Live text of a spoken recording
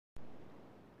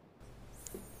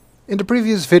In the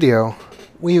previous video,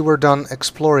 we were done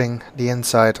exploring the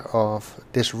inside of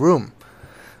this room.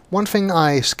 One thing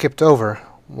I skipped over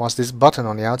was this button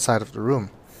on the outside of the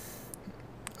room.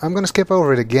 I'm going to skip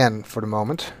over it again for the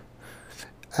moment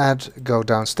and go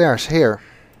downstairs here.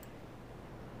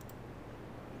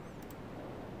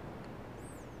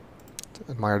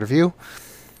 Admire the view.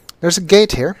 There's a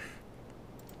gate here,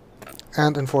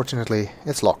 and unfortunately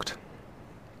it's locked.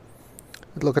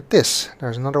 But look at this,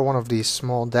 there's another one of these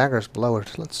small daggers below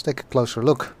it. Let's take a closer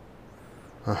look.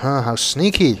 How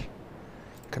sneaky! You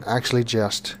can actually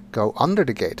just go under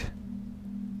the gate.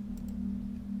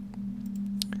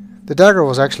 The dagger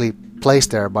was actually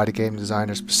placed there by the game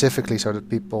designer specifically so that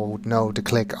people would know to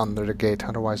click under the gate,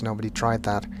 otherwise nobody tried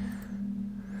that.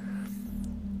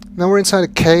 Now we're inside a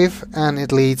cave and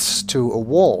it leads to a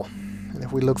wall. And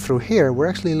if we look through here, we're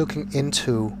actually looking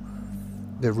into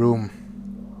the room.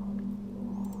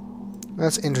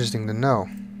 That's interesting to know.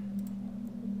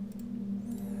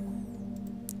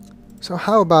 So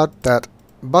how about that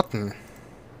button?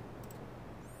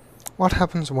 What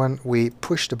happens when we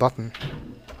push the button?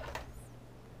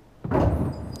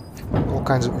 All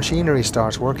kinds of machinery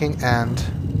starts working, and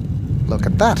look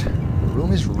at that! The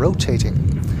room is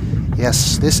rotating.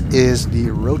 Yes, this is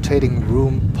the rotating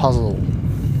room puzzle.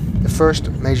 The first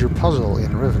major puzzle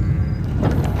in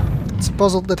Riven. It's a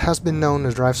puzzle that has been known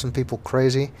to drive some people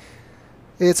crazy.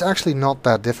 It's actually not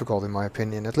that difficult in my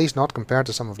opinion, at least not compared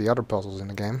to some of the other puzzles in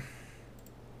the game.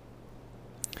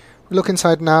 We look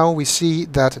inside now, we see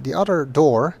that the other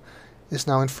door is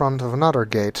now in front of another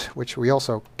gate, which we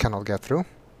also cannot get through,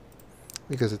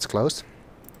 because it's closed.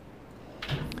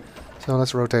 So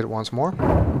let's rotate it once more.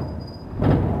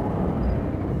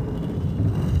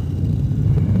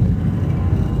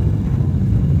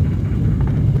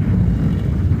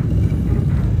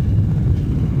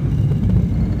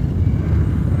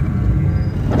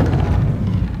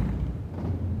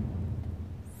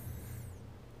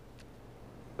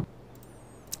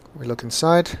 We look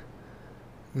inside.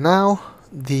 Now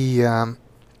the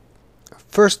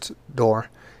first door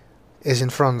is in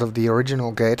front of the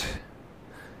original gate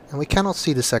and we cannot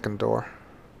see the second door.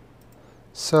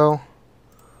 So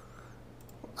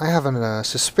I have a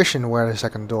suspicion where the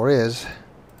second door is.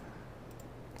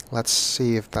 Let's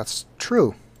see if that's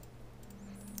true.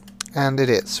 And it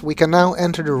is. We can now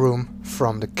enter the room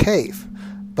from the cave,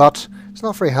 but it's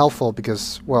not very helpful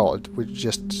because, well, we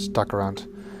just stuck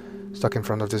in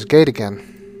front of this gate again.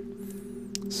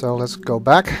 So let's go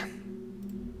back.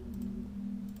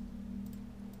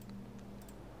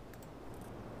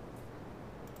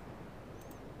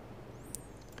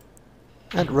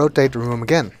 And rotate the room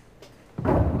again.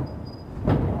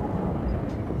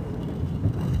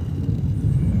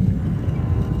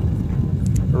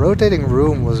 The rotating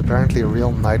room was apparently a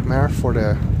real nightmare for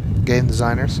the game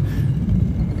designers,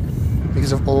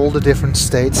 because of all the different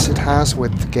states it has,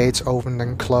 with gates opened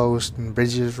and closed and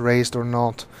bridges raised or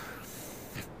not.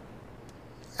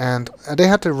 And they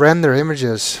had to render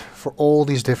images for all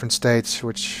these different states,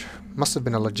 which must have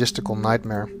been a logistical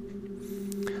nightmare.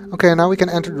 Okay, now we can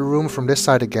enter the room from this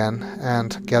side again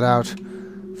and get out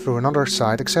through another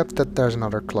side, except that there's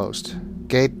another closed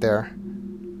gate there.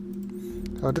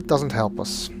 So that doesn't help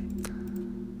us.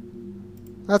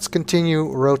 Let's continue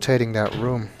rotating that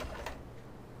room.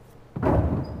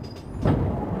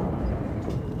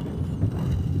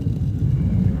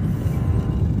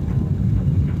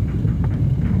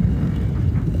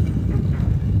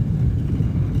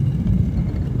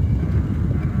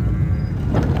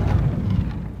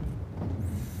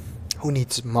 Who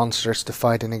needs monsters to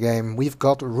fight in a game? We've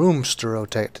got rooms to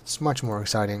rotate. It's much more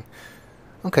exciting.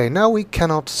 Okay, now we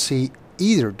cannot see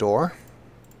either door.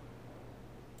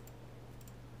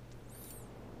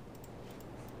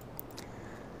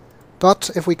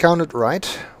 But if we count it right,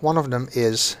 one of them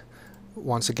is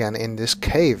once again in this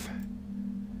cave.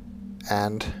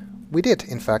 And we did,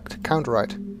 in fact, count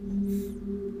right.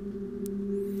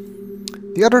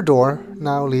 The other door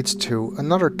now leads to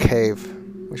another cave,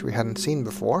 which we hadn't seen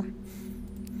before.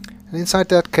 And inside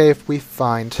that cave we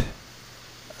find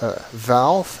a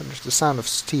valve, and there's the sound of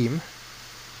steam.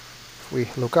 If we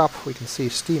look up, we can see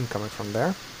steam coming from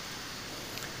there.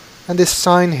 And this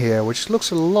sign here, which looks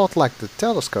a lot like the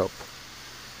telescope.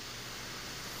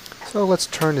 So let's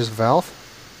turn this valve.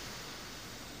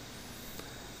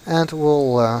 And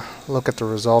we'll look at the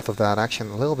result of that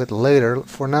action a little bit later.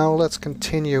 For now, let's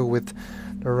continue with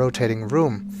the rotating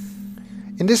room.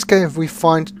 In this cave we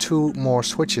find two more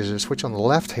switches, a switch on the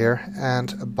left here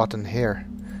and a button here.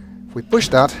 If we push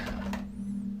that,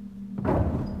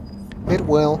 it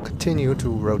will continue to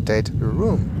rotate the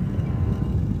room.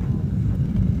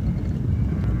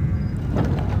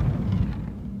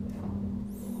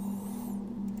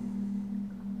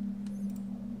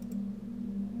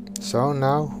 So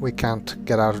now we can't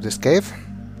get out of this cave,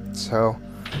 so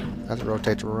let's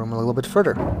rotate the room a little bit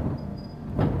further.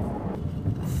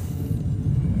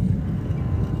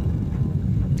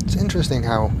 It's interesting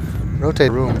how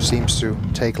rotate the room seems to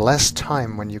take less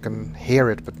time when you can hear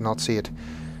it but not see it.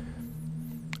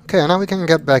 Okay, now we can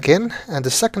get back in, and the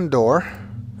second door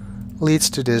leads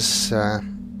to this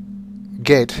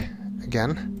gate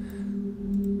again.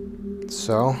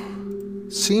 So,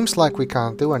 seems like we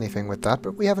can't do anything with that,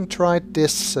 but we haven't tried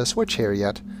this switch here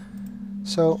yet.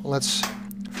 So let's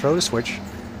throw the switch,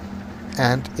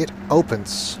 and it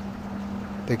opens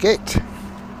the gate.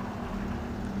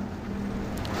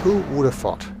 Who would have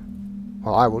thought?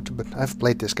 Well, I would, but I've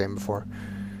played this game before.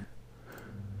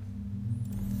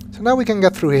 So now we can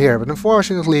get through here, but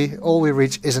unfortunately all we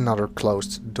reach is another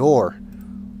closed door.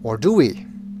 Or do we?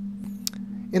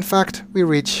 In fact, we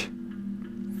reach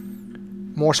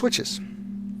more switches.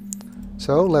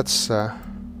 So let's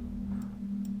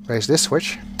raise this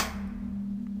switch.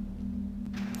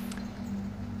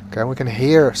 Okay, we can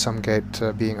hear some gate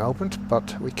being opened,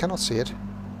 but we cannot see it.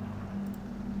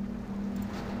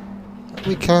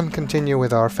 We can continue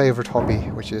with our favorite hobby,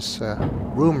 which is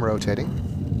room rotating.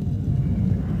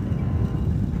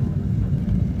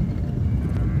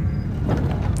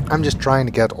 I'm just trying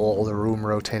to get all the room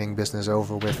rotating business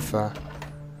over with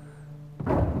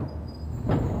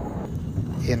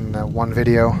in one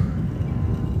video.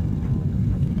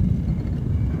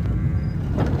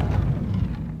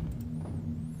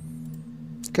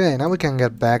 Okay, now we can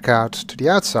get back out to the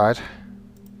outside.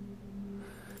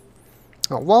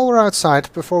 While we're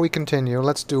outside, before we continue,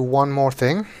 let's do one more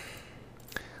thing.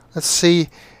 Let's see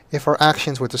if our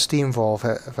actions with the steam valve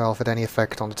had any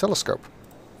effect on the telescope.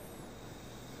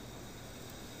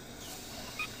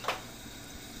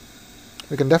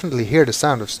 We can definitely hear the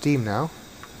sound of steam now.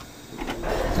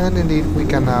 And indeed, we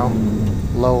can now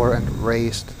lower and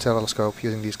raise the telescope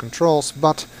using these controls,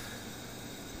 but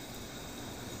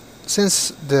since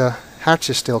the hatch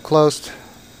is still closed,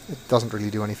 it doesn't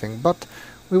really do anything, but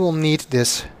we will need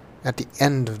this at the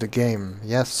end of the game.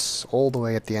 Yes, all the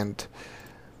way at the end.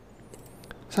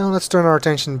 So let's turn our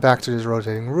attention back to this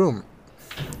rotating room.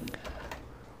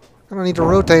 I'm gonna need to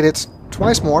rotate it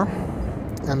twice more,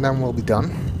 and then we'll be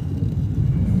done.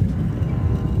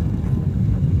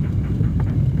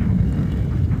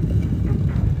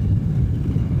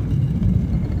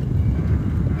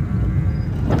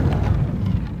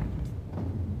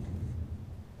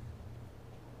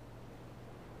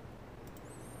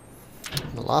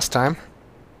 Last time.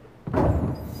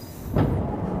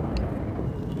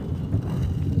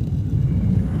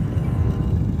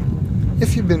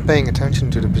 If you've been paying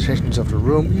attention to the positions of the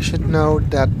room, you should know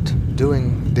that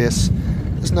doing this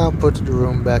has now put the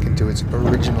room back into its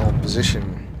original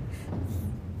position.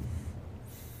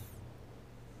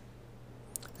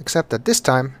 Except that this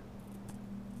time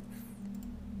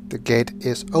the gate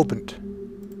is opened.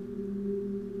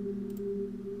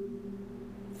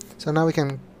 So now we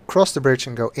can cross the bridge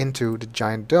and go into the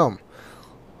giant dome.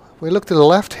 If we look to the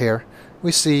left here,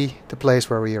 we see the place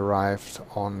where we arrived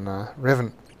on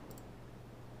Riven.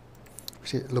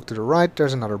 If we look to the right,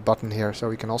 there's another button here, so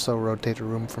we can also rotate the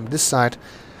room from this side,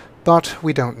 but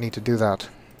we don't need to do that.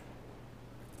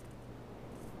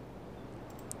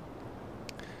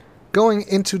 Going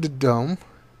into the dome,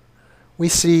 we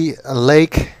see a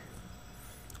lake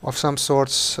of some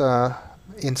sorts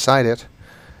inside it,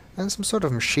 and some sort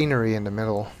of machinery in the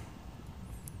middle.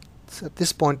 At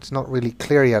this point it's not really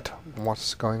clear yet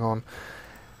what's going on.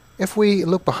 If we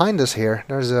look behind us here,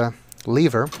 there's a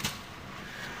lever,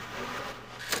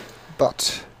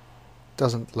 but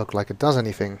doesn't look like it does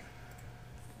anything.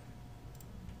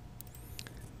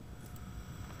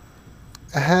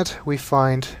 Ahead we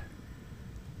find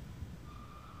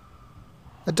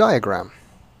a diagram.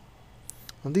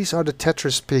 And these are the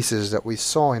Tetris pieces that we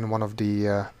saw in one of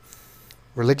the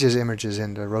religious images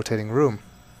in the rotating room.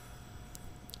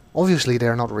 Obviously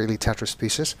they're not really Tetris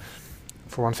pieces.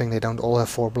 For one thing, they don't all have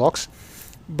 4 blocks.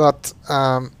 But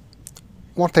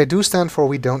what they do stand for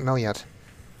we don't know yet.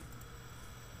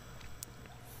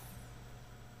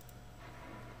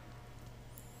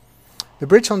 The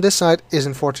bridge on this side is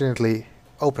unfortunately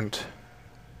opened.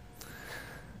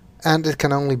 And it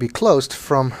can only be closed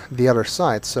from the other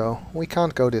side, so we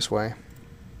can't go this way.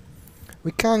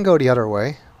 We can go the other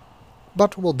way,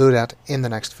 but we'll do that in the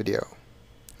next video.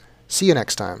 See you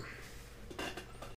next time.